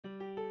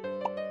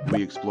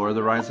we explore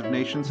the rise of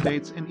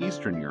nation-states in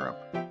Eastern Europe.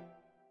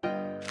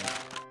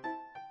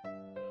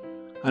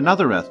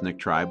 Another ethnic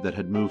tribe that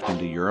had moved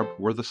into Europe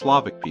were the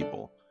Slavic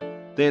people.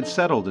 They had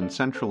settled in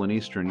Central and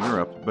Eastern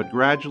Europe, but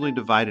gradually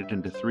divided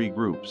into three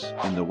groups,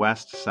 in the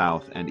West,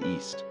 South, and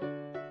East.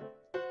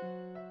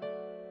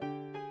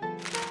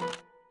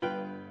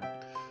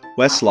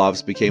 West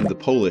Slavs became the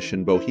Polish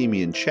and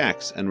Bohemian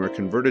Czechs and were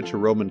converted to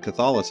Roman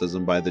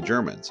Catholicism by the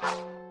Germans.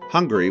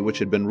 Hungary, which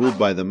had been ruled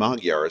by the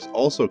Magyars,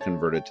 also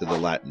converted to the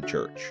Latin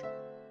Church.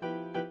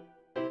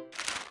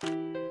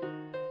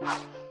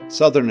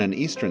 Southern and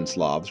Eastern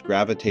Slavs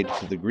gravitated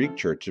to the Greek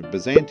Church of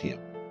Byzantium.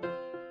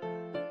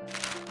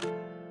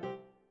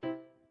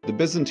 The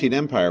Byzantine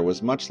Empire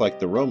was much like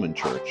the Roman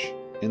Church,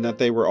 in that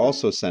they were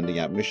also sending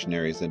out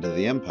missionaries into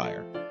the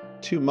empire.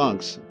 Two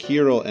monks,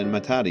 Kirill and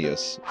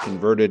Methodius,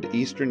 converted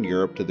Eastern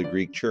Europe to the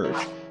Greek Church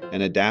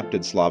and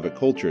adapted Slavic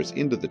cultures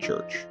into the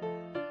Church.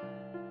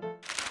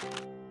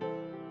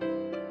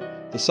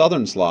 The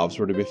southern Slavs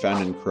were to be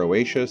found in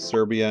Croatia,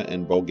 Serbia,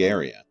 and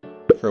Bulgaria.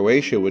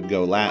 Croatia would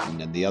go Latin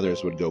and the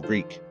others would go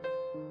Greek.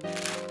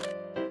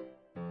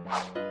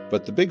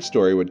 But the big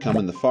story would come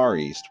in the Far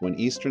East when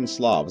Eastern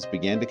Slavs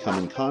began to come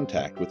in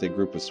contact with a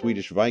group of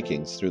Swedish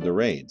Vikings through the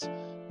raids.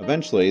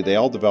 Eventually, they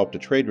all developed a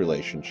trade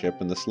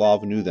relationship and the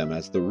Slav knew them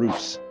as the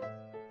Rus.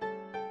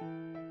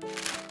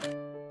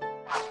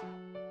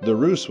 The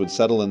Rus would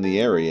settle in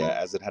the area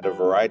as it had a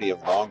variety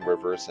of long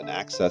rivers and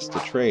access to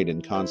trade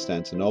in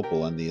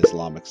Constantinople and the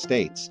Islamic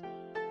states.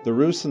 The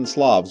Rus and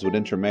Slavs would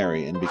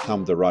intermarry and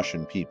become the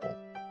Russian people.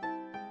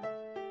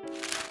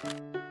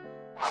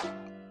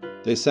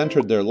 They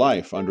centered their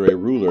life under a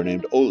ruler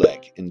named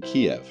Oleg in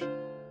Kiev.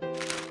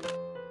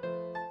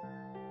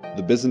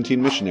 The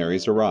Byzantine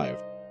missionaries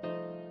arrived.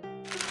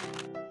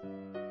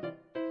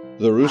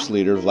 The Rus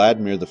leader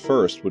Vladimir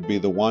I would be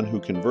the one who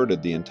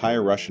converted the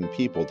entire Russian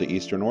people to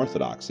Eastern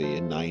Orthodoxy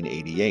in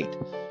 988.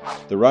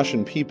 The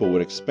Russian people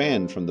would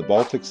expand from the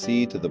Baltic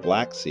Sea to the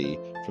Black Sea,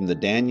 from the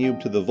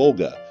Danube to the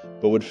Volga,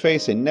 but would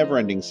face a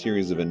never-ending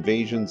series of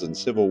invasions and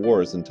civil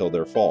wars until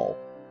their fall.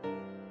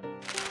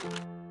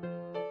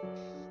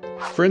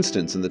 For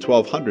instance, in the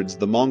 1200s,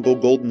 the Mongol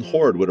Golden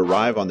Horde would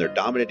arrive on their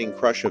dominating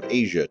crush of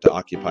Asia to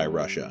occupy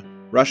Russia.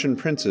 Russian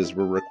princes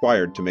were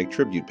required to make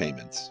tribute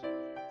payments.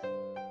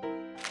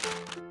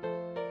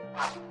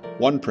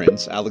 One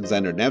prince,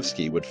 Alexander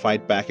Nevsky, would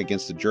fight back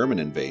against a German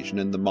invasion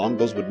and the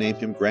Mongols would name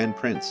him Grand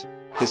Prince.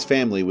 His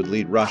family would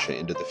lead Russia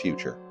into the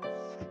future.